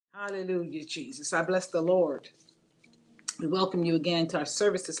Hallelujah, Jesus. I bless the Lord. We welcome you again to our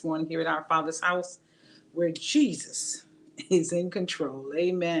service this morning here at our Father's house where Jesus is in control.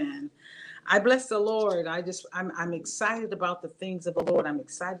 Amen. I bless the Lord. I'm excited about the things of the Lord. I'm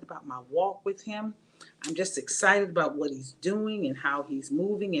excited about my walk with him. I'm just excited about what he's doing and how he's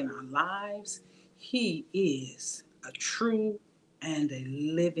moving in our lives. He is a true and a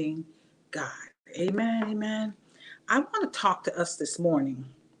living God. Amen. Amen. I want to talk to us this morning.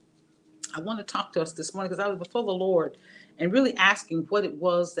 Because I was before the Lord and really asking what it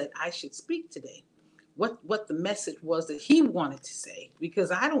was that I should speak today, what the message was that he wanted to say, because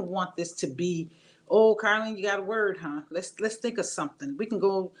I don't want this to be, oh, Carleen, you got a word, huh? Let's think of something. We can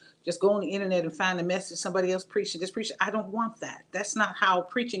go on the internet and find a message somebody else preaching, just preach. I don't want that. That's not how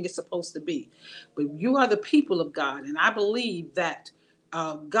preaching is supposed to be. But you are the people of God, and I believe that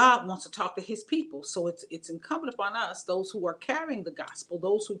God wants to talk to his people. So it's incumbent upon us, those who are carrying the gospel,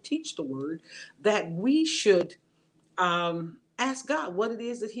 those who teach the word, that we should ask God what it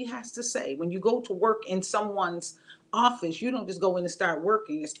is that he has to say. When you go to work in someone's office, you don't just go in and start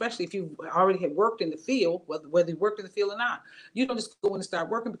working, especially if you already had worked in the field, whether you worked in the field or not. You don't just go in and start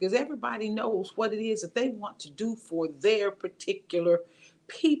working, because everybody knows what it is that they want to do for their particular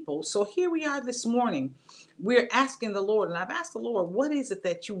people. So here we are this morning. We're asking the Lord, and I've asked the Lord, what is it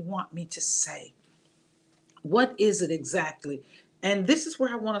that you want me to say? What is it exactly? And this is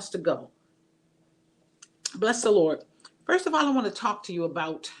where I want us to go. Bless the Lord. First of all, I want to talk to you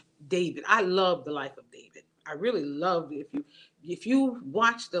about David. I love the life of David. I really love it. If you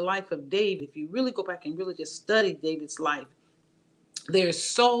watch the life of David, if you really go back and really just study David's life, there's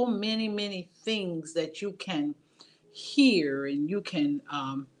so many things that you can hear, and you can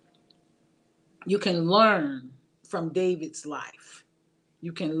learn from David's life.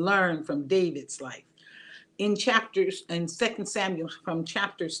 You can learn from David's life. In Second Samuel, from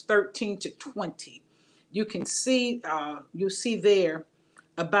chapters 13 to 20, you can see, you'll see there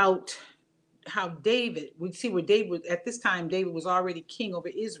about how we see where David, at this time, David was already king over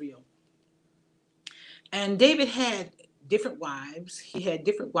Israel. And David had different wives. He had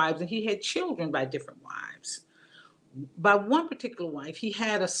different wives, and he had children by different wives. By one particular wife, he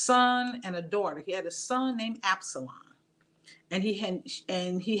had a son and a daughter. He had a son named Absalom, and he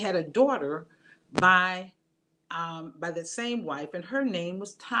had a daughter by the same wife, and her name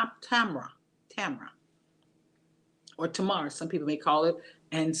was Tamra, or Tamar. Some people may call it,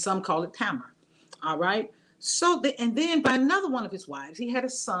 and some call it Tamar. All right. And then by another one of his wives, he had a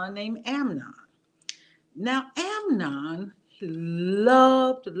son named Amnon. Now Amnon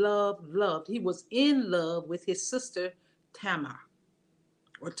loved. He was in love with his sister Tamar.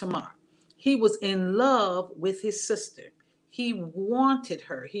 He was in love with his sister. He wanted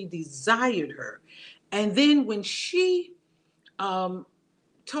her. He desired her. And then when she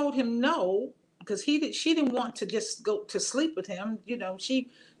told him no, because she didn't want to just go to sleep with him.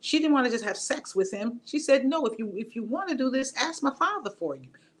 She didn't want to just have sex with him. She said, no, if you want to do this, ask my father for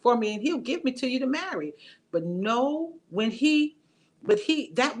me, and he'll give me to you to marry. But no,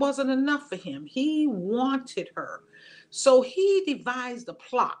 that wasn't enough for him. He wanted her. So he devised a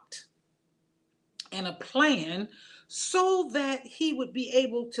plot and a plan so that he would be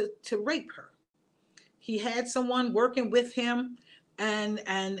able to rape her. He had someone working with him,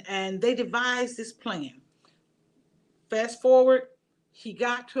 and they devised this plan. Fast forward, he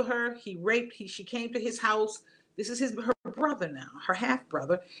got to her, she came to his house. This is her brother now, her half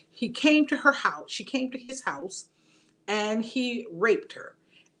brother. She came to his house, and he raped her.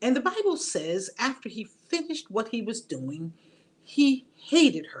 And the Bible says after he finished what he was doing, he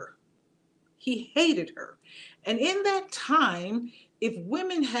hated her. He hated her. And in that time, if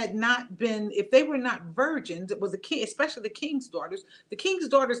they were not virgins, it was the king, especially the king's daughters. The king's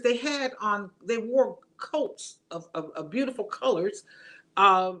daughters, they wore coats of beautiful colors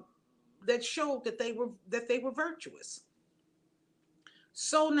that showed that they were virtuous.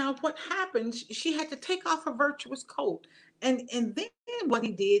 So now what happened? She had to take off her virtuous coat, and then what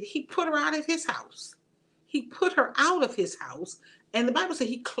he did, he put her out of his house. He put her out of his house, and the Bible said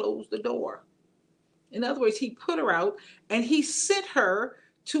he closed the door. In other words, he put her out, and he sent her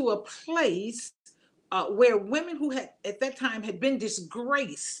to a place where women who had at that time had been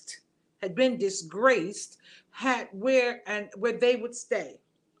disgraced, had where they would stay.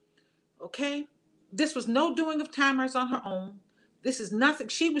 Okay, this was no doing of Tamar's on her own. This is nothing.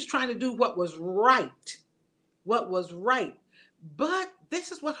 She was trying to do what was right, But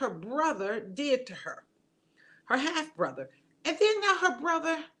this is what her brother did to her half brother, and then now her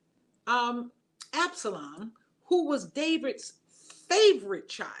brother. Absalom, who was David's favorite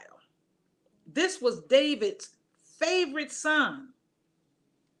child. This was David's favorite son.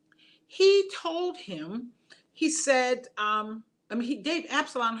 he told him, he said, Dave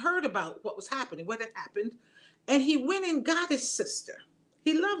Absalom heard about what was happening, what had happened, and he went and got his sister.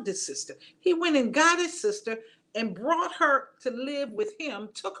 He loved his sister. He went and got his sister and brought her to live with him,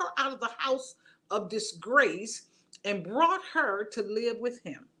 took her out of the house of disgrace and brought her to live with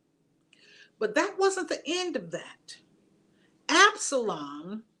him. But that wasn't the end of that.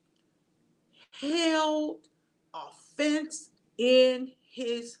 Absalom held offense in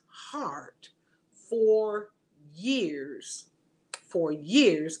his heart for years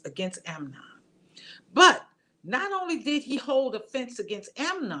against Amnon. But not only did he hold offense against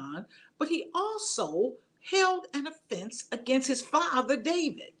Amnon, but he also held an offense against his father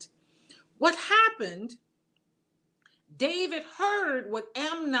David. What happened? David heard what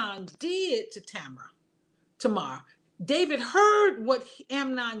Amnon did to Tamar. David heard what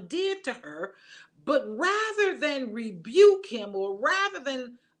Amnon did to her, but rather than rebuke him or rather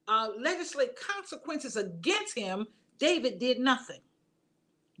than legislate consequences against him, David did nothing.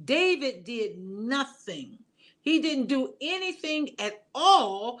 David did nothing. He didn't do anything at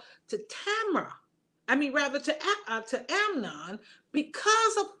all to to Amnon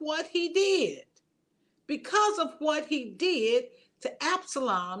because of what he did. Because of what he did to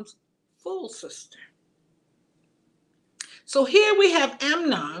Absalom's full sister. So here we have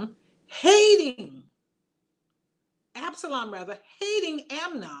Absalom hating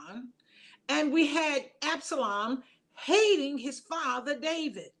Amnon, and we had Absalom hating his father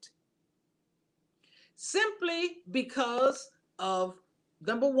David. Simply because of,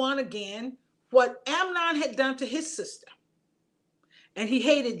 number one, again, what Amnon had done to his sister. And he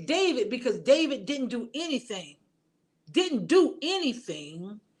hated David because David didn't do anything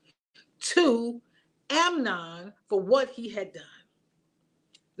to Amnon for what he had done.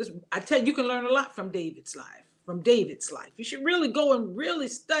 I tell you, you can learn a lot from David's life. You should really go and really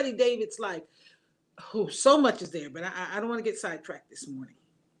study David's life. Oh, so much is there, but I don't want to get sidetracked this morning.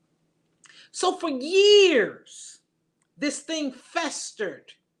 So for years, this thing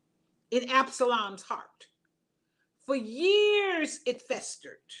festered in Absalom's heart. For years, it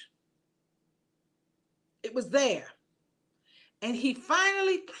festered. It was there. And he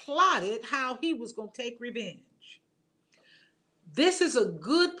finally plotted how he was going to take revenge. This is a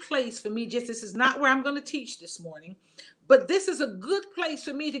good place for me. This is not where I'm going to teach this morning, but this is a good place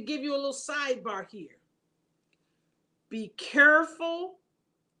for me to give you a little sidebar here. Be careful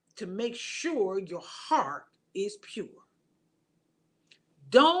to make sure your heart is pure.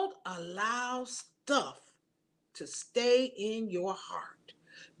 Don't allow stuff to stay in your heart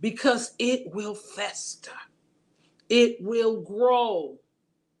because it will fester. It will grow.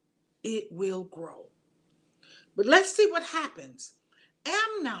 It will grow. But let's see what happens.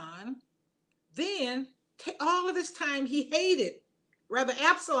 Amnon, then, all of this time he hated,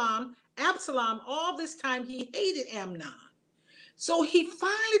 Absalom, all this time he hated Amnon. So he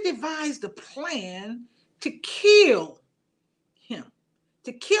finally devised a plan to kill him,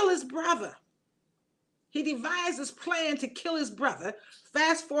 to kill his brother. He devised this plan to kill his brother.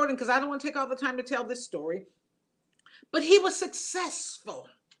 Fast forwarding, because I don't want to take all the time to tell this story. But he was successful.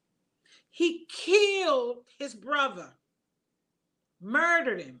 He killed his brother,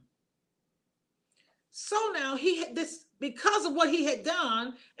 murdered him. So now because of what he had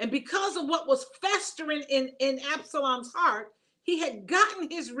done and because of what was festering in Absalom's heart, he had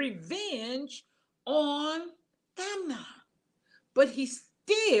gotten his revenge on Amnon. But he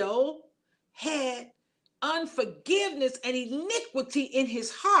still had unforgiveness and iniquity in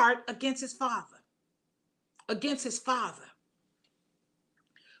his heart against his father.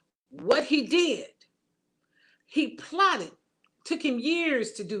 What he did, he plotted. Took him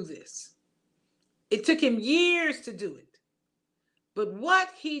years to do this. It took him years to do it. But what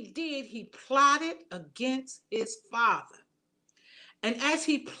he did, he plotted against his father. And as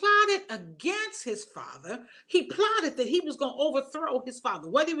he plotted against his father, he plotted that he was going to overthrow his father.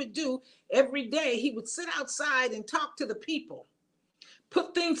 What he would do every day, he would sit outside and talk to the people.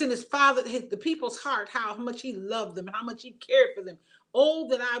 Put things in the people's heart, how much he loved them, how much he cared for them. Oh,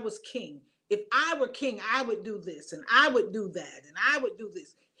 that I was king. If I were king, I would do this, and I would do that, and I would do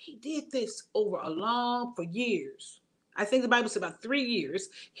this. He did this for years. I think the Bible says about 3 years.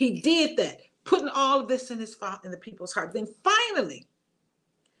 He did that, putting all of this in the people's heart. Then finally,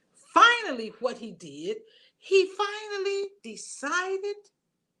 what he did, he finally decided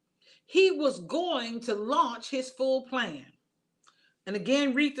he was going to launch his full plan. And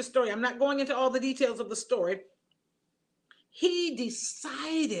again, read the story. I'm not going into all the details of the story. He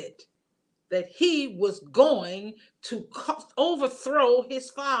decided that he was going to overthrow his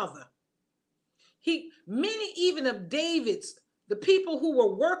father. Many even of David's, the people who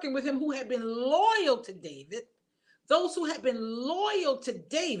were working with him, who had been loyal to David, those who had been loyal to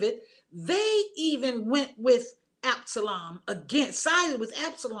David, they even went with Absalom sided with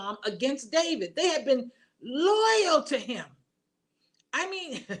Absalom against David. They had been loyal to him. I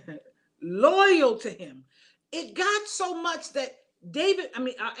mean, loyal to him. It got so much that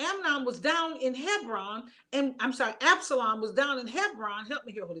Amnon was down in Hebron, and Absalom was down in Hebron. Help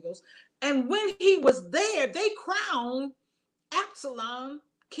me here, Holy Ghost. And when he was there, they crowned Absalom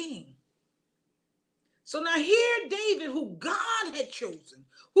king. So now here David, who God had chosen,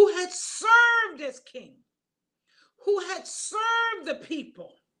 who had served as king, who had served the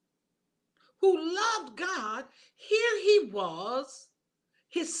people, who loved God, here he was,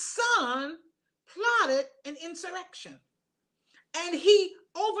 his son plotted an insurrection. And he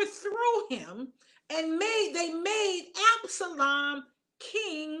overthrew him, and they made Absalom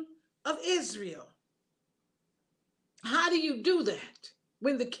king of Israel. How do you do that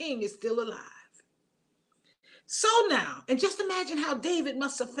when the king is still alive? So now, and just imagine how David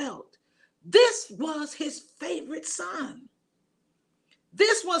must have felt. This was his favorite son.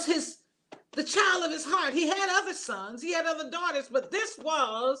 This was the child of his heart. He had other sons, he had other daughters, but this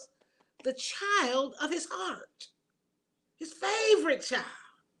was the child of his heart, his favorite child.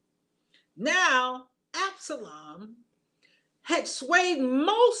 Now, Absalom had swayed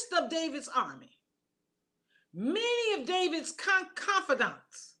most of David's army. Many of David's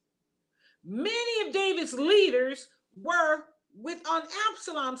confidants, many of David's leaders were on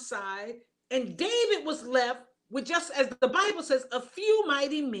Absalom's side, and David was left with, just as the Bible says, a few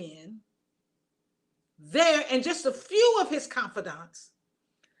mighty men there, and just a few of his confidants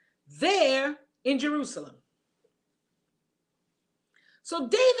there in Jerusalem. So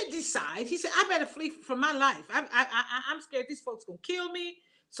David decides, he said, I better flee for my life. I'm scared these folks gonna kill me,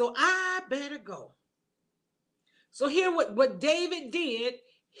 so I better go. So here what David did,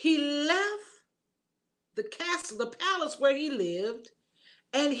 he left the castle, the palace where he lived,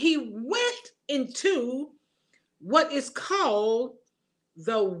 and he went into what is called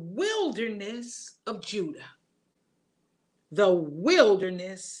the wilderness of Judah. The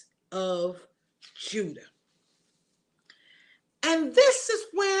wilderness of Judah. And this is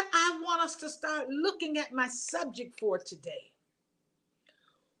where I want us to start looking at my subject for today.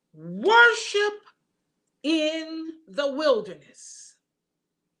 Worship in the wilderness.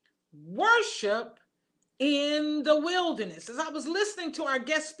 Worship in the wilderness. As I was listening to our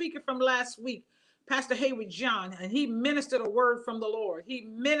guest speaker from last week, Pastor Hayward John, and he ministered a word from the Lord.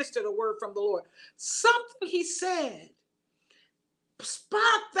 Something he said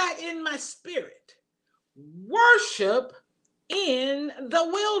sparked that in my spirit. Worship in the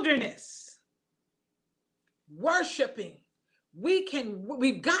wilderness. Worshiping.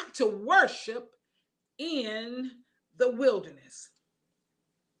 We've got to worship in the wilderness.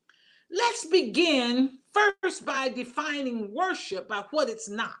 Let's begin first by defining worship by what it's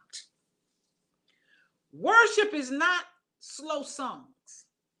not. Worship is not slow songs.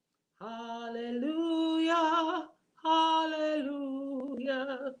 Hallelujah,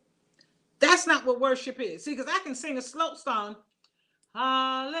 hallelujah. That's not what worship is. See, because I can sing a slow song.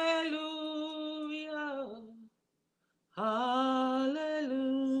 Hallelujah,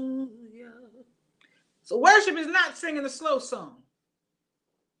 hallelujah. So worship is not singing a slow song.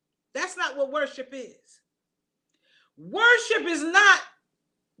 That's not what worship is. Worship is not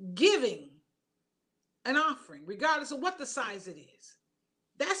giving an offering, regardless of what the size it is.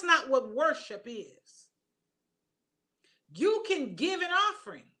 That's not what worship is. You can give an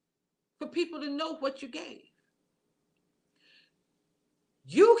offering for people to know what you gave.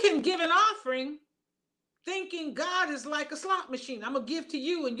 You can give an offering thinking God is like a slot machine. I'm going to give to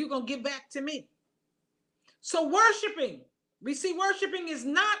you and you're going to give back to me. So worshiping is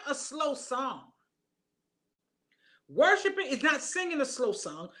not a slow song. Worshiping is not singing a slow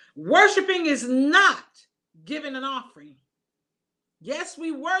song. Worshiping is not giving an offering. Yes,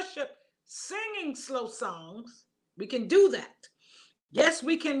 we worship singing slow songs. We can do that. Yes,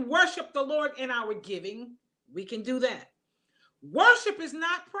 we can worship the Lord in our giving. We can do that. Worship is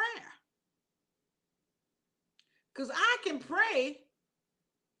not prayer. Because I can pray,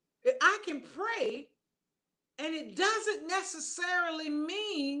 and it doesn't necessarily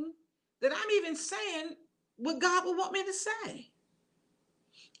mean that I'm even saying what God would want me to say.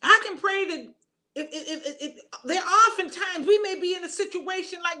 I can pray that there are oftentimes we may be in a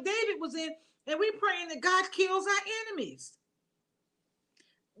situation like David was in, and we're praying that God kills our enemies.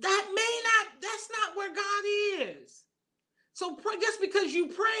 That's not where God is. So just because you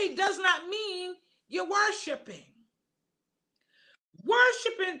pray does not mean you're worshiping.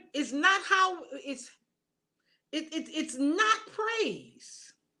 Worshiping is not how It's not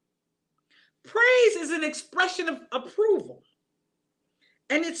praise. Praise is an expression of approval.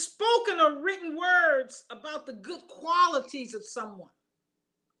 And it's spoken or written words about the good qualities of someone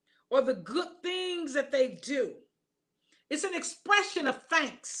or the good things that they do. It's an expression of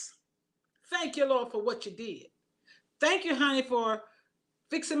thanks. Thank you, Lord, for what you did. Thank you, honey, for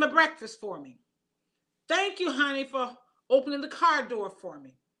fixing my breakfast for me. Thank you, honey, for opening the car door for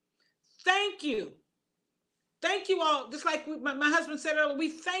me. Thank you. Thank you all. Just like my husband said earlier, we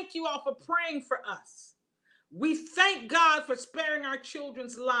thank you all for praying for us. We thank God for sparing our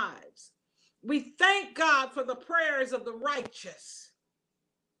children's lives. We thank God for the prayers of the righteous.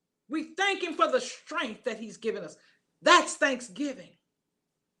 We thank him for the strength that he's given us. That's thanksgiving.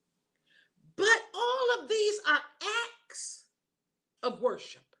 But all of these are acts of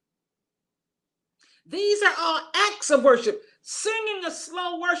worship. These are all acts of worship. Singing a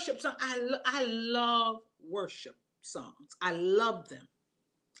slow worship song. I love worship songs. I love them.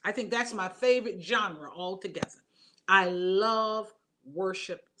 I think that's my favorite genre altogether. I love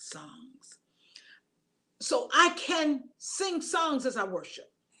worship songs. So I can sing songs as I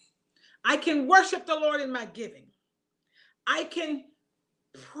worship. I can worship the Lord in my giving. I can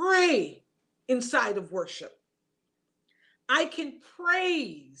pray inside of worship. I can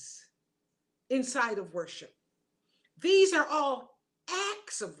praise inside of worship. These are all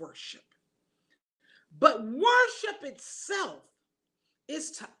acts of worship. But worship itself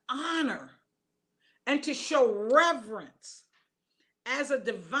is to honor and to show reverence as a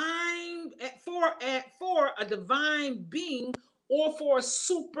divine for a divine being or for a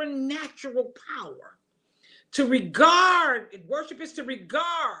supernatural power. To regard, worship is to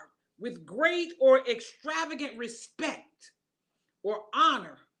regard with great or extravagant respect or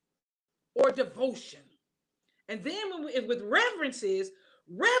honor or devotion. And then with reverence is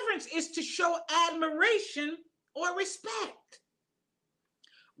to show admiration or respect.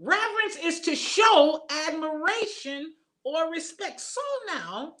 Reverence is to show admiration or respect. So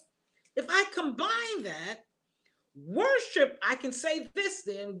now, if I combine that, worship, I can say this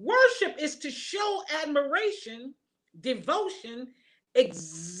then, worship is to show admiration, devotion,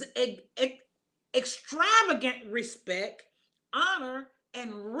 extravagant respect, honor,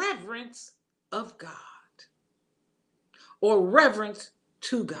 and reverence of God, or reverence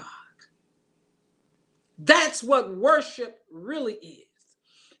to God. That's what worship really is.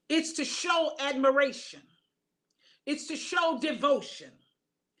 It's to show admiration. It's to show devotion.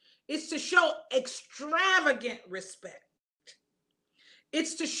 It's to show extravagant respect.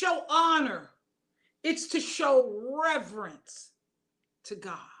 It's to show honor. It's to show reverence to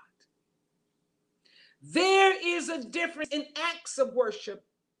God. There is a difference in acts of worship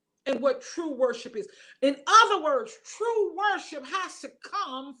and what true worship is. In other words, true worship has to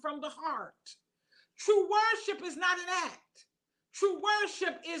come from the heart. True worship is not an act. True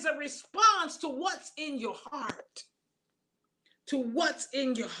worship is a response to what's in your heart. To what's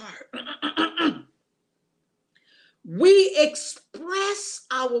in your heart. We express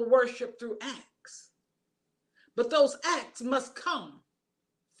our worship through acts, but those acts must come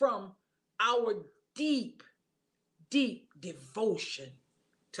from our deep, deep devotion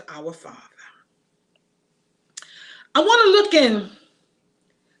to our Father. I want to look in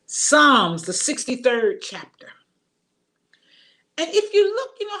Psalms, the 63rd chapter. And if you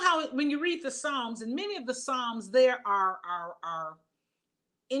look, you know how when you read the Psalms, in many of the Psalms, there are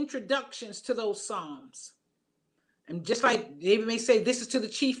introductions to those Psalms. And just like David may say, this is to the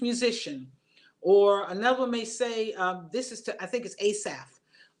chief musician, or another may say, this is to, I think it's Asaph,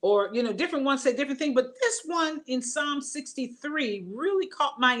 or, you know, different ones say different things. But this one in Psalm 63 really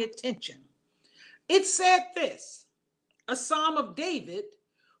caught my attention. It said this, a Psalm of David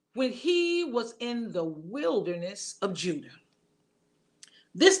when he was in the wilderness of Judah.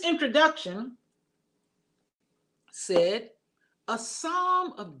 This introduction said, a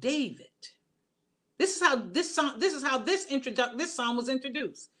Psalm of David. This is how this psalm was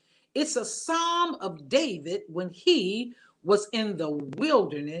introduced. It's a Psalm of David when he was in the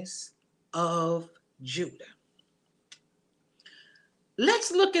wilderness of Judah.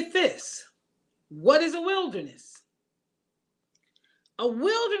 Let's look at this. What is a wilderness? A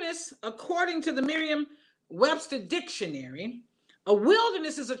wilderness, according to the Merriam-Webster dictionary, a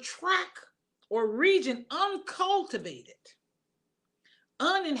wilderness is a tract or region uncultivated,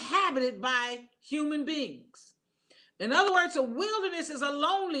 uninhabited by human beings. In other words, a wilderness is a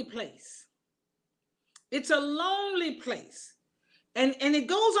lonely place. It's a lonely place. And it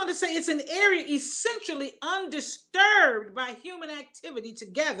goes on to say it's an area essentially undisturbed by human activity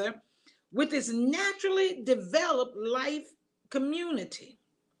together with its naturally developed life community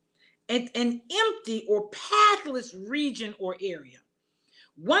an empty or pathless region or area.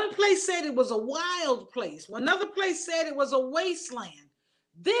 One place said it was a wild place. Another place said it was a wasteland.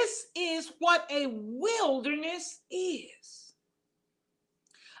 This is what a wilderness is.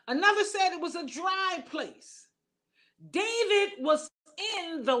 Another said it was a dry place. David was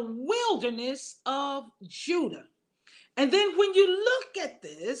in the wilderness of Judah. And then when you look at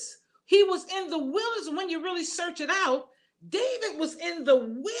this, he was in the wilderness. When you really search it out, David was in the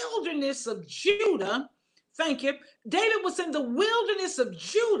wilderness of Judah. Thank you. David was in the wilderness of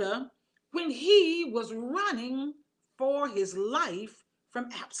Judah when he was running for his life from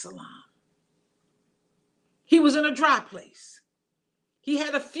Absalom. He was in a dry place. He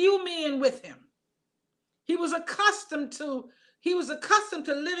had a few men with him. He was accustomed to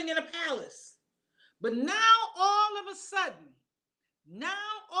living in a palace. But now all of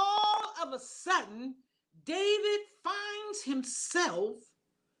a sudden, David finds himself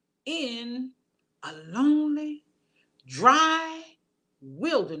in a lonely, dry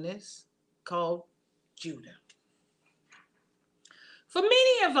wilderness called Judah. For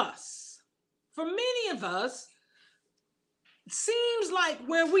many of us, it seems like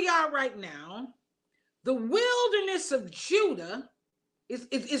where we are right now, the wilderness of Judah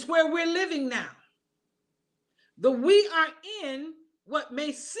is where we're living now. We are in what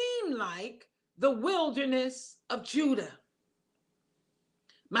may seem like the wilderness of Judah.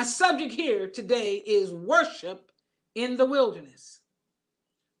 My subject here today is worship in the wilderness.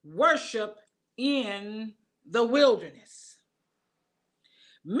 Worship in the wilderness.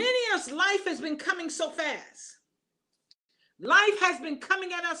 Many of us, life has been coming so fast. Life has been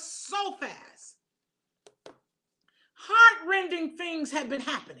coming at us so fast. Heart-rending things have been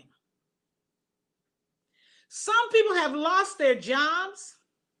happening. Some people have lost their jobs.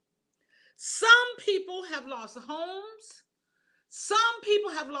 Some people have lost homes. Some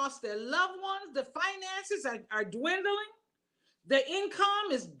people have lost their loved ones. The finances are dwindling. Their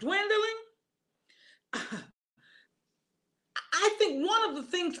income is dwindling. I think one of the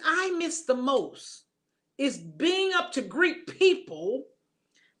things I miss the most is being up to greet people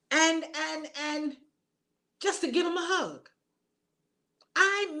and just to give them a hug.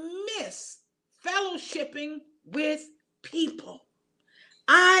 I miss fellowshipping with people.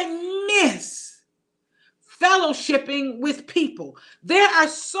 I miss fellowshipping with people. There are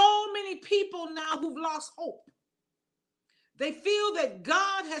so many people now who've lost hope. They feel that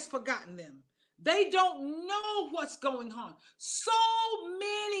God has forgotten them. They don't know what's going on. So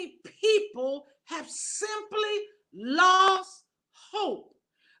many people have simply lost hope.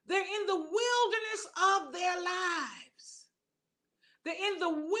 They're in the wilderness of their lives. They're in the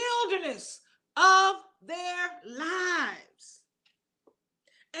wilderness of their lives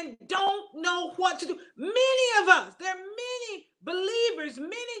and don't know what to do. Many of us, there are many believers,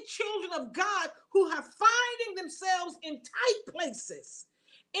 many children of God who are finding themselves in tight places,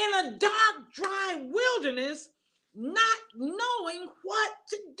 in a dark, dry wilderness, not knowing what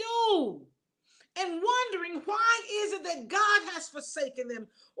to do and wondering why is it that God has forsaken them,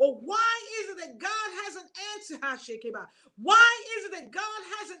 or why is it that God hasn't answered why is it that God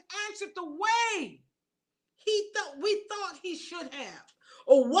hasn't answered the way we thought he should have,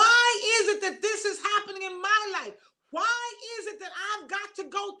 or why is it that this is happening in my life? Why is it that I've got to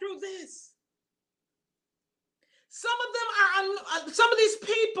go through this? Some of these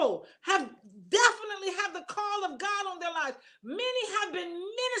people definitely have the call of God on their lives. Many have been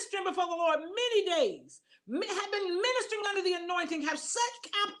ministering before the Lord many days, have been ministering under the anointing, have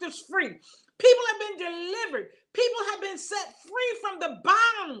set captives free. People have been delivered. People have been set free from the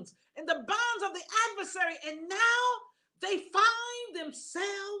bonds and the bonds of the adversary. And now they find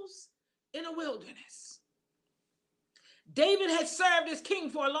themselves in a wilderness. David had served as king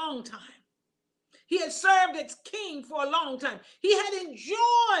for a long time. He had served as king for a long time. He had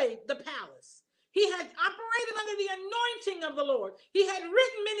enjoyed the palace. He had operated under the anointing of the Lord. He had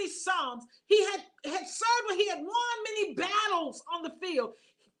written many psalms. He had served, he had won many battles on the field.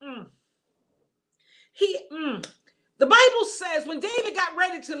 The Bible says when David got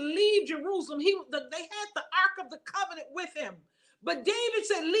ready to leave Jerusalem, they had the Ark of the Covenant with him. But David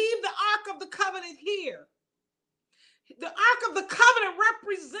said, leave the Ark of the Covenant here. The Ark of the Covenant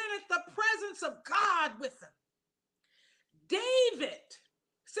represented the presence of God with him. David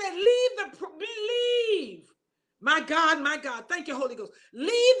said, leave. My God, thank you, Holy Ghost. Leave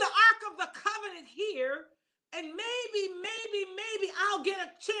the Ark of the Covenant here, and maybe I'll get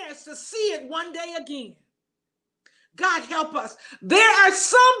a chance to see it one day again. God help us. There are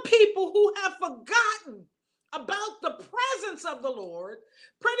some people who have forgotten about the presence of the Lord,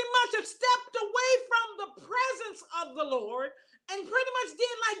 pretty much have stepped away from the presence of the Lord and pretty much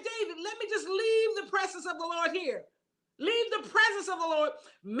did like David. Let me just leave the presence of the Lord here. Leave the presence of the Lord.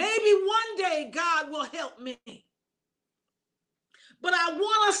 Maybe one day God will help me. But I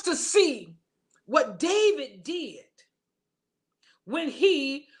want us to see what David did when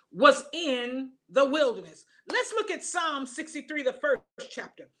he was in the wilderness. Let's look at Psalm 63, the first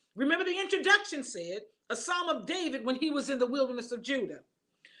chapter. Remember, the introduction said a psalm of David when he was in the wilderness of Judah.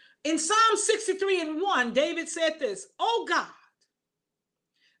 In Psalm 63 and 1, David said this, "Oh God,"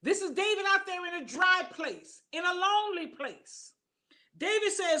 this is David out there in a dry place, in a lonely place.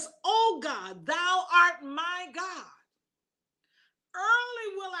 David says, "Oh God, thou art my God.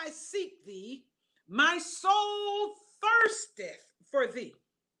 Early will I seek thee. My soul thirsteth for thee.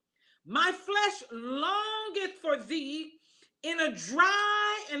 My flesh longeth for thee in a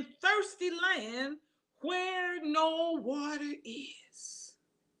dry and thirsty land where no water is."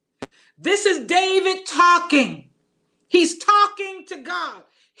 This is David talking. He's talking to God.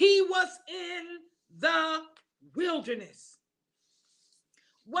 He was in the wilderness.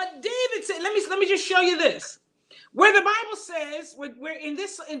 What David said, let me just show you this. Where the Bible says, we're in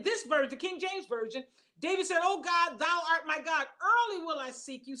this version, the King James Version, David said, "Oh God, thou art my God. Early will I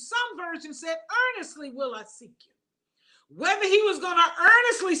seek you." Some versions said, "Earnestly will I seek you." Whether he was going to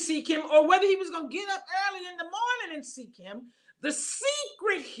earnestly seek him or whether he was going to get up early in the morning and seek him, the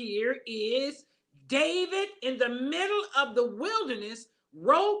secret here is David, in the middle of the wilderness,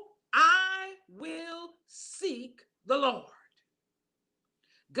 wrote, "I will seek the Lord."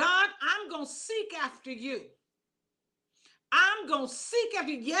 God, I'm going to seek after you. I'm going to seek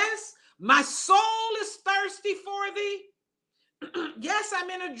after you. Yes, my soul is thirsty for thee. Yes, I'm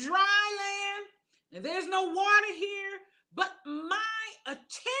in a dry land and there's no water here, but my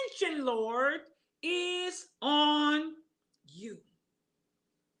attention, Lord, is on you.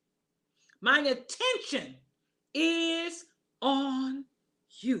 My attention is on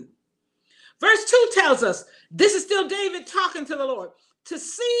you. Verse 2 tells us, this is still David talking to the Lord, "To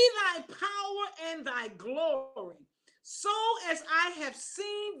see thy power and thy glory, so as I have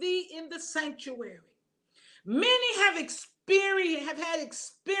seen thee in the sanctuary." Many have had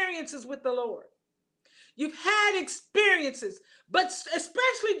experiences with the Lord. You've had experiences, but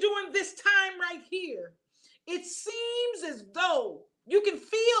especially during this time right here, it seems as though you can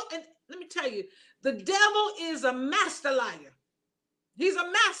feel, and let me tell you, the devil is a master liar. He's a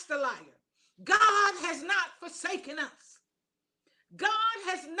master liar. God has not forsaken us. God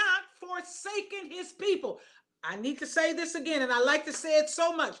has not forsaken his people. I need to say this again, and I like to say it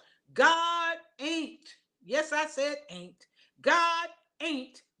so much. God ain't, yes, I said ain't. God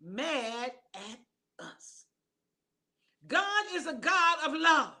ain't mad at us. God is a God of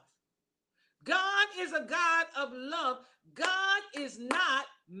love. God is a God of love. God is not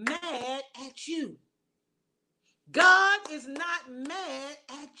mad at you. God is not mad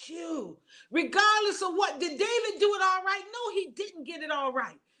at you. Regardless of what, did David do it all right? No, he didn't get it all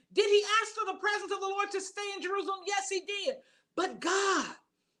right. Did he ask for the presence of the Lord to stay in Jerusalem? Yes, he did. But God,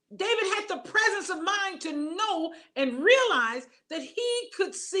 David had the presence of mind to know and realize that he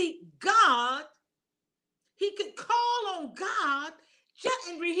could seek God. He could call on God,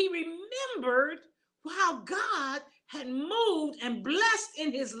 and he remembered how God had moved and blessed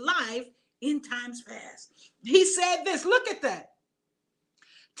in his life in times past. He said this, look at that.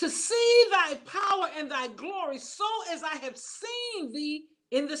 "To see thy power and thy glory, so as I have seen thee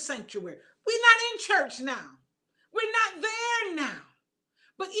in the sanctuary." We're not in church now. We're not there now.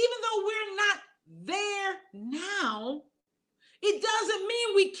 But even though we're not there now, it doesn't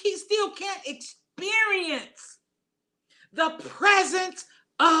mean we still can't experience the presence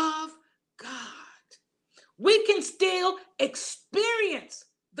of God. We can still experience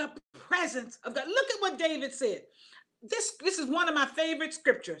the presence of God. Look at what David said. This is one of my favorite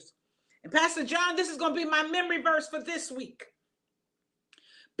scriptures. And Pastor John, this is going to be my memory verse for this week.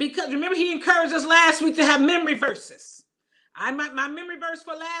 Because remember, he encouraged us last week to have memory verses. My memory verse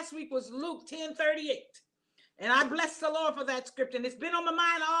for last week was Luke 10:38. And I bless the Lord for that scripture. And it's been on my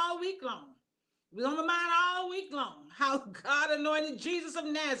mind all week long. It was on my mind all week long. How God anointed Jesus of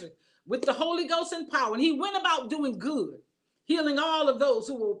Nazareth with the Holy Ghost and power. And he went about doing good, healing all of those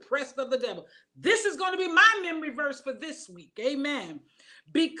who were oppressed of the devil. This is going to be my memory verse for this week. Amen.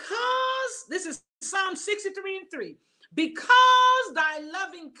 Because this is Psalm 63:3. "Because thy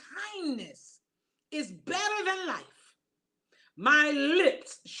loving kindness is better than life, my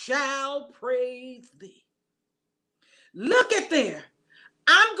lips shall praise thee." Look at there.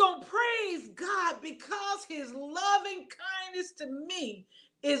 I'm going to praise God because his loving kindness to me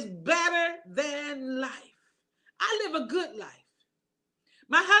is better than life. I live a good life.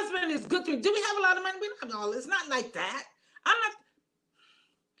 My husband is good to me. Do we have a lot of money? We don't have all. It's not like that. I'm not,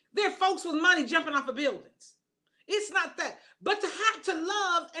 there are folks with money jumping off of buildings. It's not that. But to have to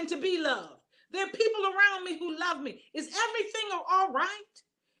love and to be loved. There are people around me who love me. Is everything all right?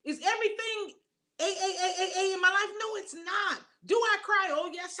 Is everything a in my life? No, it's not. Do I cry? Oh,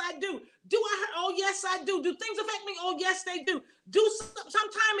 yes, I do. Do I hurt? Oh, yes, I do. Do things affect me? Oh, yes, they do.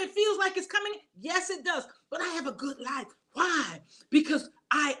 Sometimes it feels like it's coming? Yes, it does. But I have a good life. Why? Because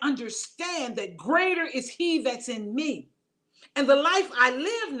I understand that greater is he that's in me. And the life I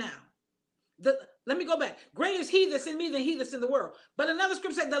live now, let me go back. Greater is he that's in me than he that's in the world. But another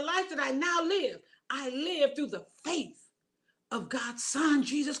scripture said, the life that I now live, I live through the faith of God's Son,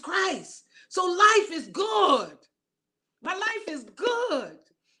 Jesus Christ. So life is good. My life is good.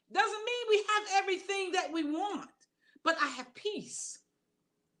 Doesn't mean we have everything that we want, but I have peace.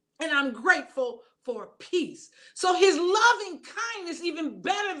 And I'm grateful for peace. So his loving kindness even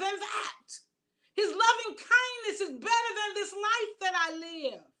better than that. His loving kindness is better than this life that I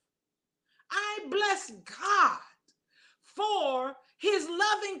live. I bless God for his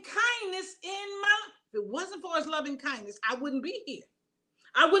loving kindness in my life. If it wasn't for his loving kindness, I wouldn't be here.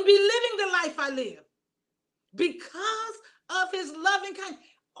 I wouldn't be living the life I live because of his loving kindness.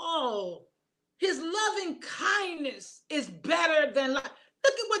 Oh, his loving kindness is better than life.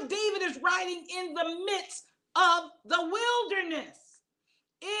 Look at what David is writing in the midst of the wilderness.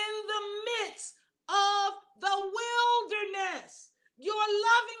 In the midst of the wilderness. Your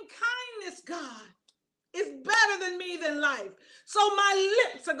loving kindness, God, is better than me than life. So my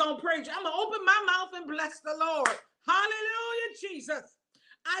lips are going to praise you. I'm going to open my mouth and bless the Lord. Hallelujah, Jesus.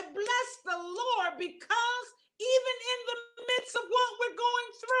 I bless the Lord because even in the midst of what we're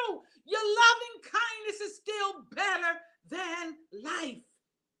going through, your loving kindness is still better than life.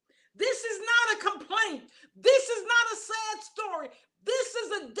 This is not a complaint. This is not a sad story. This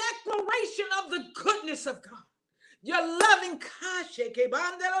is a declaration of the goodness of God. Your loving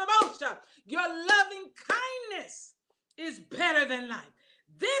kindness is better than life.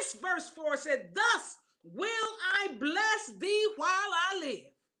 This verse 4 said, thus will I bless thee while I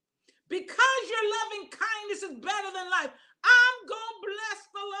live. Because your loving kindness is better than life, I'm going to bless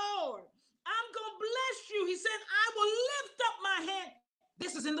the Lord. I'm going to bless you. He said, I will lift up my hand.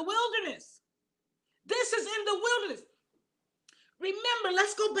 This is in the wilderness. This is in the wilderness. Remember,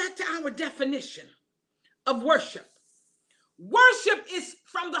 let's go back to our definition of worship. Worship is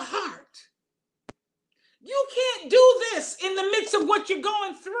from the heart. You can't do this in the midst of what you're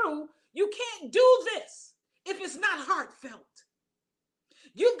going through. You can't do this if it's not heartfelt.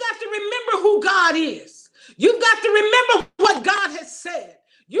 You've got to remember who God is. You've got to remember what God has said.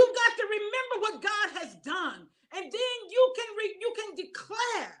 You've got to remember what God has done. And then you can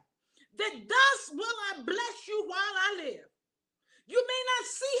declare that thus will I bless you while I live. You may not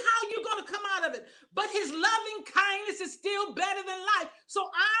see how you're going to come out of it, but his loving kindness is still better than life. So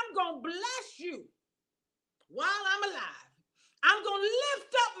I'm going to bless you while I'm alive. I'm going to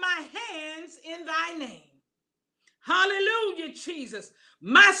lift up my hands in thy name. Hallelujah, Jesus.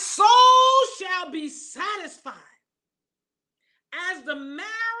 My soul shall be satisfied as the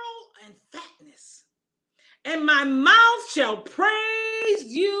marrow and fatness, and my mouth shall praise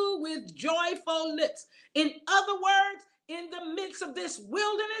you with joyful lips. In other words, in the midst of this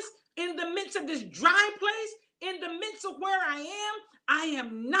wilderness, in the midst of this dry place, in the midst of where I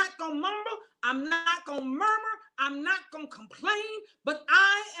am not going to mumble. I'm not going to murmur. I'm not going to complain, but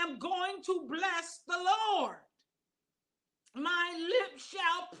I am going to bless the Lord. My lips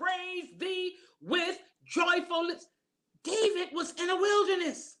shall praise thee with joyful lips. David was in a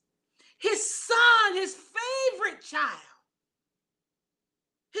wilderness. His son, his favorite child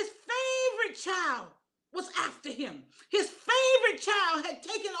was after him. His favorite child had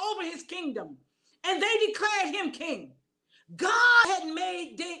taken over his kingdom, and they declared him king. God had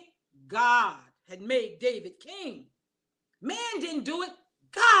made David king. Man didn't do it.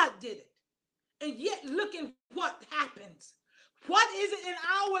 God did it. And yet look at what happens. What is it in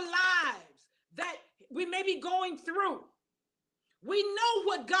our lives that we may be going through? We know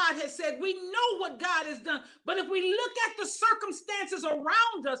what God has said. We know what God has done. But if we look at the circumstances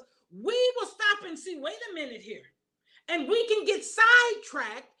around us, we will stop and see, wait a minute here. And we can get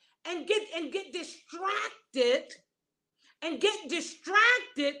sidetracked and get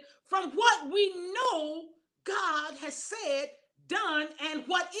distracted from what we know God has said, done, and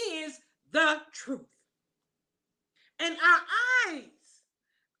what is the truth. And our eyes,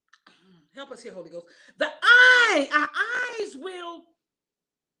 help us here, Holy Ghost. Our eyes will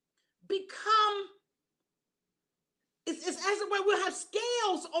become, it's as it were, we'll have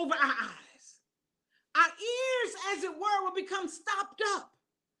scales over our eyes. Our ears, as it were, will become stopped up.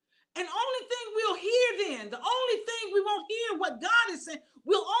 And only thing we'll hear then, the only thing we won't hear what God is saying,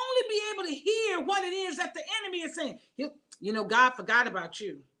 we'll only be able to hear what it is that the enemy is saying. You know, God forgot about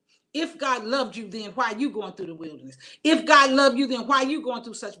you. If God loved you, then why are you going through the wilderness? If God loved you, then why are you going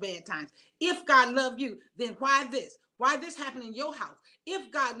through such bad times? If God loved you, then why this? Why this happened in your house? If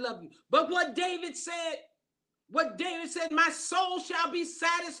God loved you. But what David said, my soul shall be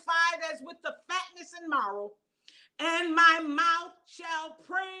satisfied as with the fatness and marrow, and my mouth shall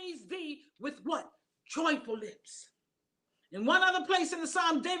praise thee with what? Joyful lips. In one other place in the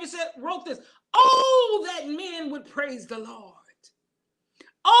Psalm, David wrote this, oh, that men would praise the Lord.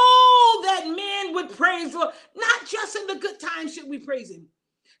 Oh, that men would praise the Lord. Not just in the good times should we praise him.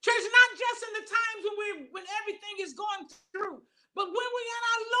 Church, not just in the times when everything is going through, but when we're at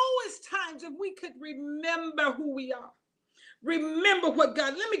our lowest times, if we could remember who we are. Remember what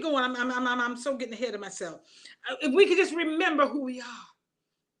God, let me go on. I'm so getting ahead of myself. If we could just remember who we are.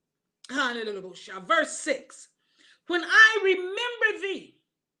 Hallelujah. Verse 6. When I remember thee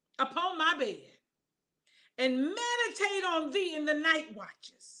upon my bed and meditate on thee in the night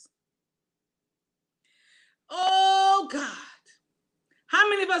watches. Oh God. How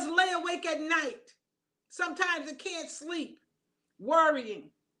many of us lay awake at night? Sometimes and can't sleep, worrying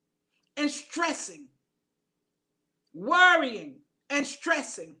and stressing. Worrying and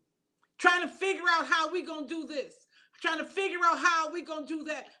stressing, trying to figure out how we gonna do this, trying to figure out how we gonna do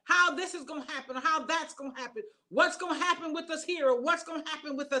that, how this is gonna happen, or how that's gonna happen, what's gonna happen with us here, or what's gonna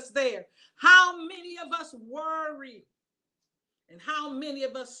happen with us there. How many of us worry and how many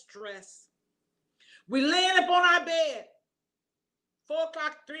of us stress? We laying up on our bed, 4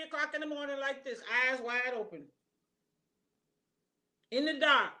 o'clock, 3 o'clock in the morning like this, eyes wide open, in the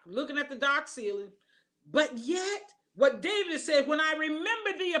dark, looking at the dark ceiling, but yet, what David said, when I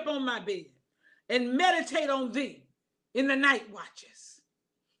remember thee upon my bed and meditate on thee in the night watches.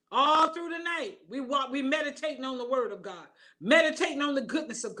 All through the night, we meditating on the word of God, meditating on the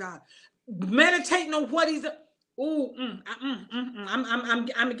goodness of God, meditating on what he's. I'm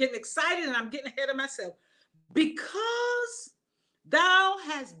getting excited and I'm getting ahead of myself. Because thou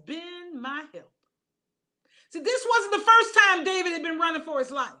hast been my help. See, this wasn't the first time David had been running for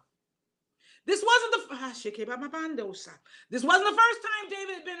his life. This wasn't the first time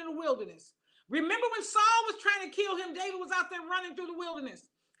David had been in the wilderness. Remember when Saul was trying to kill him, David was out there running through the wilderness,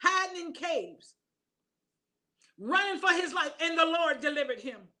 hiding in caves, running for his life, and the Lord delivered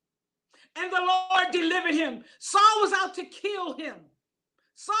him. And the Lord delivered him. Saul was out to kill him.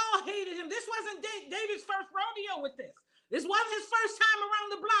 Saul hated him. This wasn't David's first rodeo with this. This wasn't his first time around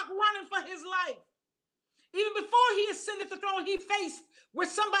the block running for his life. Even before he ascended the throne, he faced where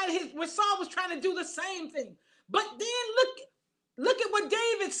Saul was trying to do the same thing. But then look at what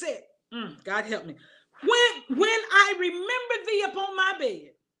David said. God help me. When I remember thee upon my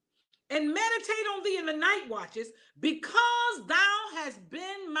bed and meditate on thee in the night watches, because thou hast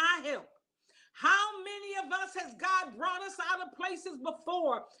been my help. How many of us has God brought us out of places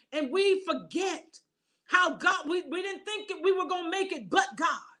before and we forget how God, we didn't think that we were going to make it, but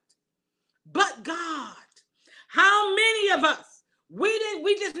God. But God. How many of us, we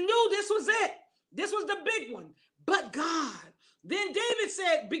just knew this was it. This was the big one. But God. Then David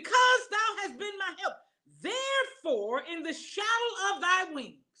said, because thou hast been my help, therefore in the shadow of thy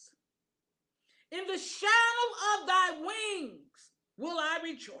wings, in the shadow of thy wings will I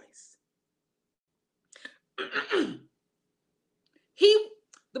rejoice.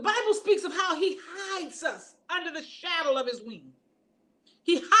 The Bible speaks of how he hides us under the shadow of his wing.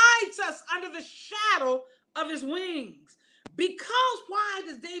 He hides us under the shadow of his wings. Because why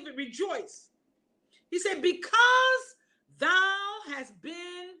does David rejoice? He said, because thou hast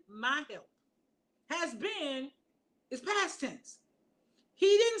been my help. Has been is past tense. He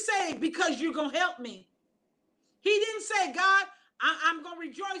didn't say because you're going to help me. He didn't say, God, I'm going to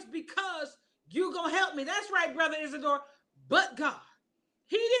rejoice because you're going to help me. That's right, Brother Isidore. But God.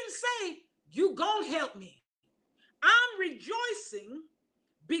 He didn't say you going to help me. I'm rejoicing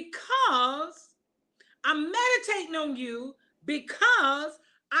because I'm meditating on you, because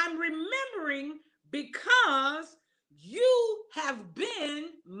I'm remembering, because you have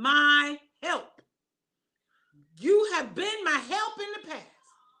been my help. You have been my help in the past.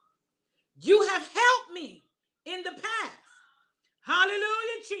 You have helped me in the past.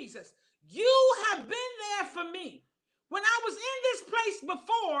 Hallelujah, Jesus. You have been there for me. When I was in this place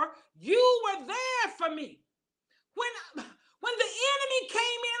before, you were there for me. When the enemy came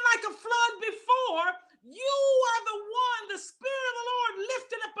in like a flood before, you are the one, the Spirit of the Lord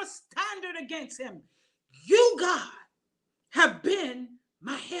lifted up a standard against him. You, God, have been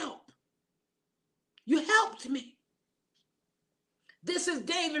my help. You helped me. This is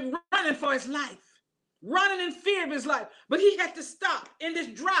David running for his life, running in fear of his life. But he had to stop in this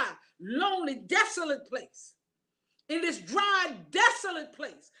dry, lonely, desolate place, in this dry, desolate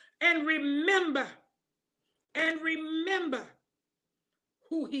place, and remember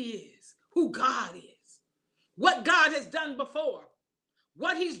who he is, who God is, what God has done before,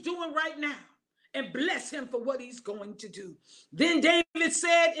 what he's doing right now, and bless him for what he's going to do. Then David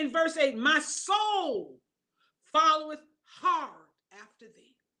said in verse 8, my soul followeth hard after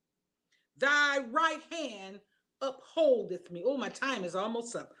thee. Thy right hand upholdeth me. Oh, my time is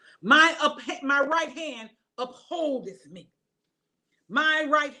almost up. My right hand upholdeth me. My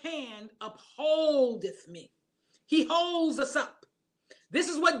right hand upholdeth me. He holds us up. This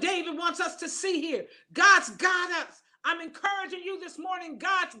is what David wants us to see here. God's got us. I'm encouraging you this morning.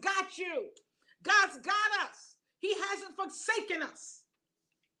 God's got you. God's got us. He hasn't forsaken us.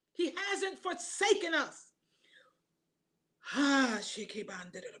 He hasn't forsaken us. 2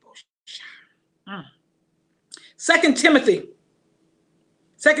 Timothy,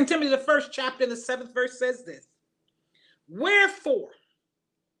 the first chapter, the 7th verse says this. Wherefore,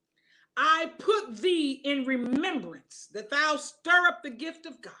 I put thee in remembrance that thou stir up the gift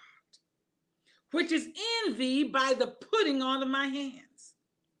of God, which is in thee by the putting on of my hands.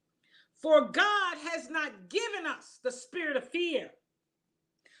 For God has not given us the spirit of fear,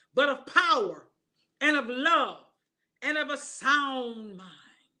 but of power and of love and of a sound mind.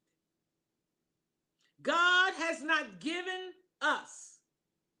 God has not given us.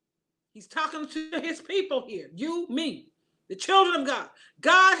 He's talking to his people here, you, me, the children of God.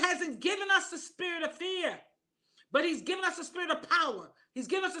 God hasn't given us the spirit of fear, but he's given us the spirit of power. He's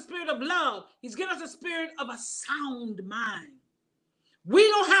given us the spirit of love. He's given us the spirit of a sound mind. We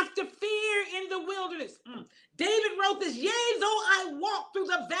don't have to fear in the wilderness. David wrote this, yea, though I walk through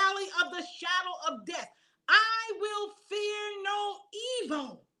the valley of the shadow of death, I will fear no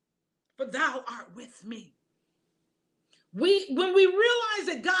evil, for thou art with me. When we realize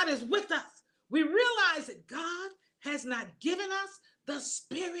that God is with us, we realize that God has not given us the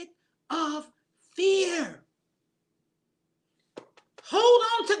spirit of fear. Hold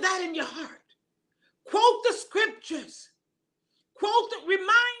on to that in your heart. Quote the scriptures.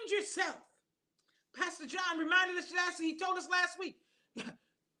 Remind yourself. Pastor John reminded us he told us last week.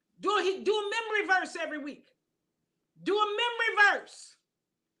 Do a memory verse every week. Do a memory verse.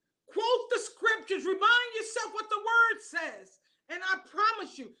 Quote the scriptures. Remind yourself what the word says. And I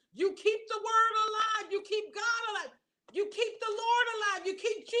promise you, you keep the word alive. You keep God alive. You keep the Lord alive. You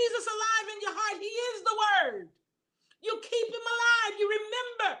keep Jesus alive in your heart. He is the word. You keep him alive. You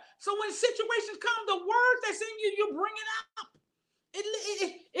remember. So when situations come, the word that's in you, you bring it up.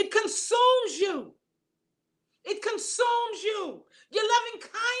 It consumes you. It consumes you. Your loving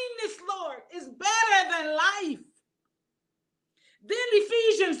kindness, Lord, is better than life. Then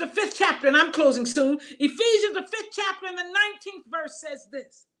Ephesians, the 5th chapter, and I'm closing soon. Ephesians, the 5th chapter, and the 19th verse says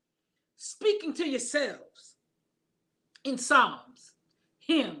this. Speaking to yourselves in psalms,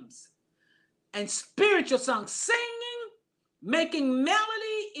 hymns, and spiritual songs, singing, making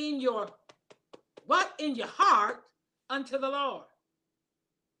melody in your heart unto the Lord.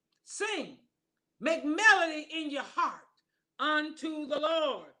 Sing, make melody in your heart unto the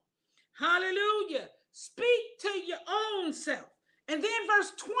Lord. Hallelujah. Speak to your own self. And then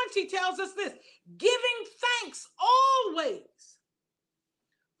verse 20 tells us this, giving thanks always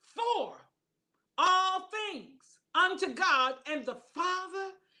for all things unto God and the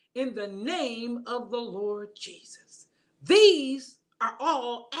Father in the name of the Lord Jesus. These are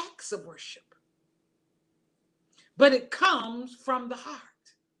all acts of worship, but it comes from the heart.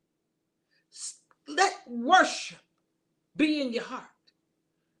 Let worship be in your heart.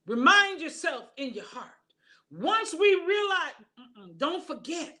 Remind yourself in your heart. Once we realize, don't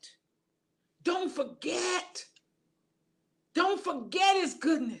forget his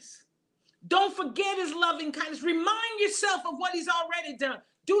goodness. Don't forget his loving kindness. Remind yourself of what he's already done.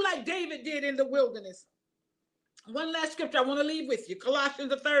 Do like David did in the wilderness. One last scripture I want to leave with you. Colossians,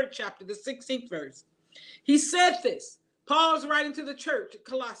 the 3rd chapter, the 16th verse. He said this. Paul's writing to the church at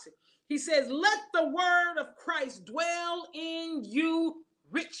Colossae. He says, let the word of Christ dwell in you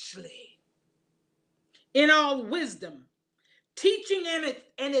richly, in all wisdom, teaching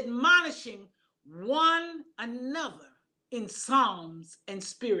and admonishing one another in psalms and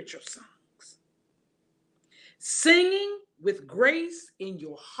spiritual songs, singing with grace in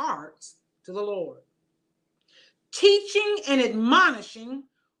your hearts to the Lord, teaching and admonishing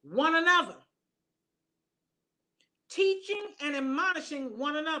one another. Teaching and admonishing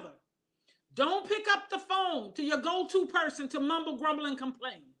one another. Don't pick up the phone to your go-to person to mumble, grumble, and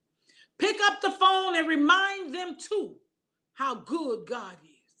complain. Pick up the phone and remind them too how good God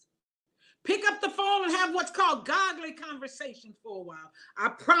is. Pick up the phone and have what's called godly conversations for a while. I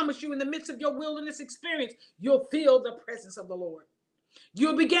promise you, in the midst of your wilderness experience, you'll feel the presence of the Lord.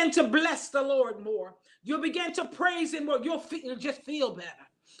 You'll begin to bless the Lord more. You'll begin to praise him more. You'll just feel better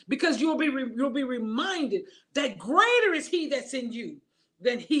because you'll be reminded that greater is he that's in you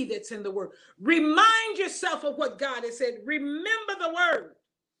than he that's in the world. Remind yourself of what God has said. Remember the word.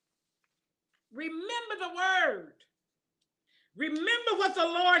 Remember the word. Remember what the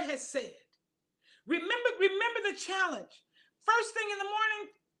Lord has said. Remember the challenge. First thing in the morning,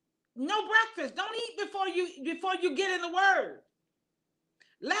 no breakfast. Don't eat before you get in the word.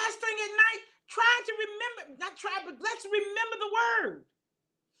 Last thing at night, but let's remember the word.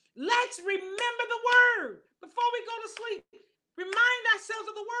 Let's remember the word before we go to sleep. Remind ourselves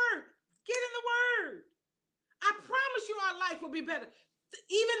of the word. Get in the word. I promise you our life will be better.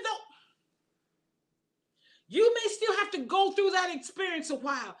 Even though you may still have to go through that experience a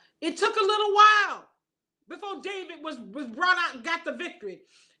while. It took a little while before David was brought out and got the victory.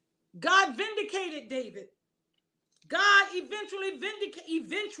 God vindicated David. God eventually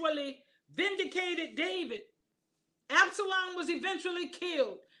vindicated David. Absalom was eventually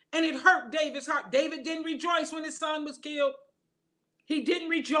killed, and it hurt David's heart. David didn't rejoice when his son was killed. He didn't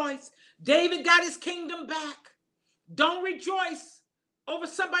rejoice. David got his kingdom back. Don't rejoice over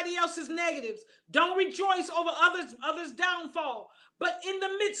somebody else's negatives. Don't rejoice over others' downfall. But in the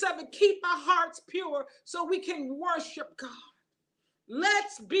midst of it, keep our hearts pure so we can worship God.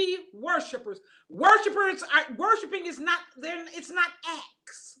 Let's be worshipers. Worshiping is not there. It's not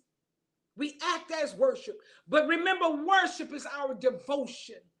acts. We act as worship. But remember, worship is our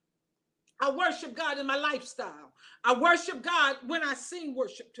devotion. I worship God in my lifestyle. I worship God when I sing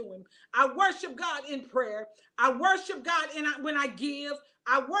worship to him. I worship God in prayer. I worship God when I give.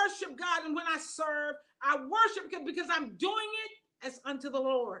 I worship God and when I serve. I worship God because I'm doing it as unto the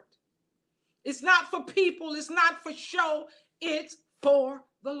Lord. It's not for people. It's not for show. It's for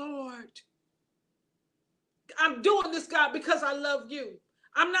the Lord. I'm doing this, God, because I love you.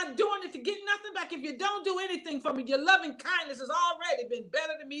 I'm not doing it to get nothing back. If you don't do anything for me, your loving kindness has already been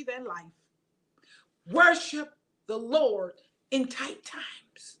better to me than life. Worship the Lord in tight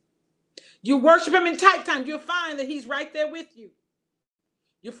times. You worship him in tight times, you'll find that he's right there with you.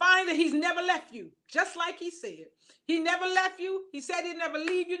 You'll find that he's never left you, just like he said. He never left you. He said he'd never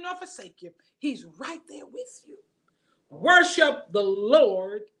leave you nor forsake you. He's right there with you. Worship the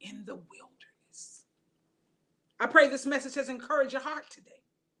Lord in the wilderness. I pray this message has encouraged your heart today.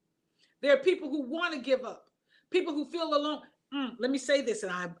 There are people who want to give up, people who feel alone. Let me say this,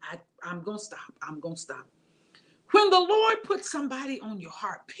 and I'm going to stop. I'm going to stop. When the Lord puts somebody on your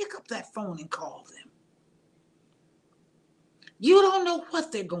heart, pick up that phone and call them. You don't know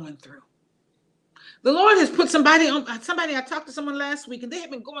what they're going through. The Lord has put somebody on. I talked to someone last week, and they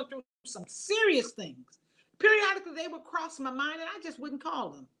have been going through some serious things. Periodically, they would cross my mind, and I just wouldn't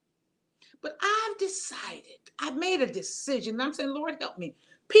call them. But I've made a decision. And I'm saying, Lord, help me.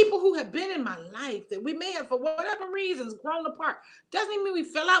 People who have been in my life that we may have, for whatever reasons, grown apart. Doesn't even mean we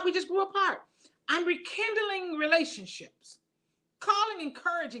fell out. We just grew apart. I'm rekindling relationships, calling,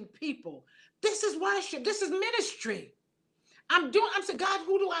 encouraging people. This is worship. This is ministry. I'm saying, God,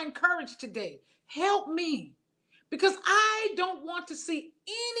 who do I encourage today? Help me. Because I don't want to see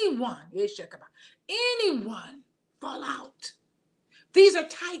anyone fall out. These are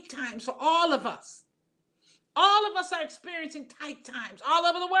tight times for all of us. All of us are experiencing tight times all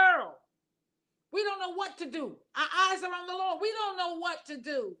over the world. We don't know what to do. Our eyes are on the Lord. We don't know what to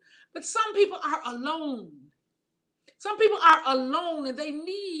do. But some people are alone. Some people are alone and they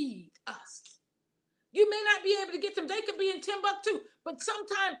need us. You may not be able to get them. They could be in Timbuktu. But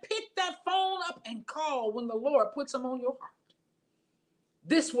sometimes pick that phone up and call when the Lord puts them on your heart.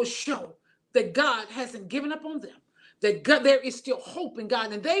 This will show that God hasn't given up on them. That God, there is still hope in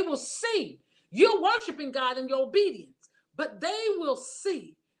God. And they will see you're worshiping God in your obedience. But they will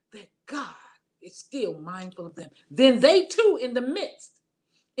see that God is still mindful of them. Then they too, in the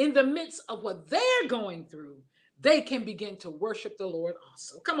midst of what they're going through, they can begin to worship the Lord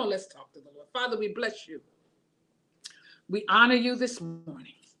also. Come on, let's talk to the Lord. Father, we bless you. We honor you this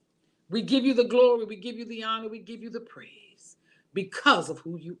morning. We give you the glory. We give you the honor. We give you the praise because of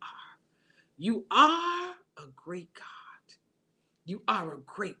who you are. You are a great God. You are a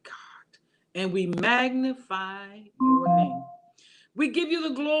great God. And we magnify your name. We give you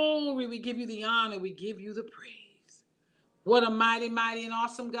the glory. We give you the honor. We give you the praise. What a mighty, mighty, and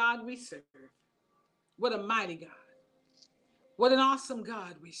awesome God we serve. What a mighty God. What an awesome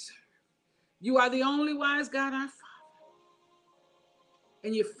God we serve. You are the only wise God, our Father.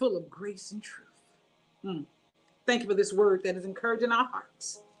 And you're full of grace and truth. Thank you for this word that is encouraging our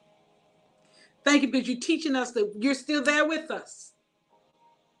hearts. Thank you because you're teaching us that you're still there with us.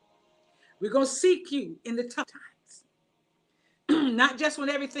 We're going to seek you in the tough times. Not just when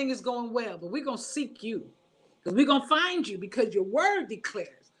everything is going well, but we're going to seek you. Because we're going to find you because your word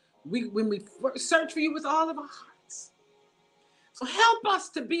declares when we search for you with all of our hearts. So help us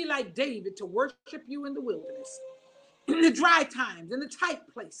to be like David, to worship you in the wilderness, in the dry times, in the tight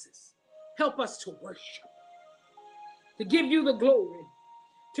places. Help us to worship, to give you the glory,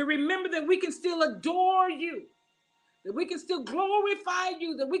 to remember that we can still adore you, that we can still glorify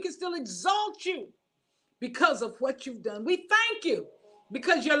you, that we can still exalt you because of what you've done. We thank you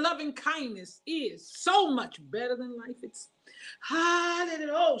because your loving kindness is so much better than life itself.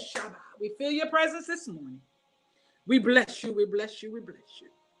 Hallelujah. Oh, Shabbat. We feel your presence this morning. We bless you. We bless you. We bless you.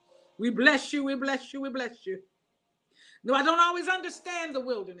 We bless you. We bless you. We bless you. No, I don't always understand the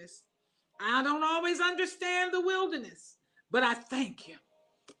wilderness. I don't always understand the wilderness, but I thank you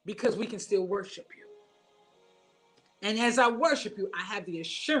because we can still worship you. And as I worship you, I have the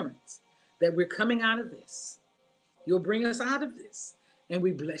assurance that we're coming out of this. You'll bring us out of this, and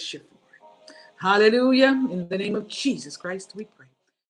we bless you for it. Hallelujah. In the name of Jesus Christ, we pray.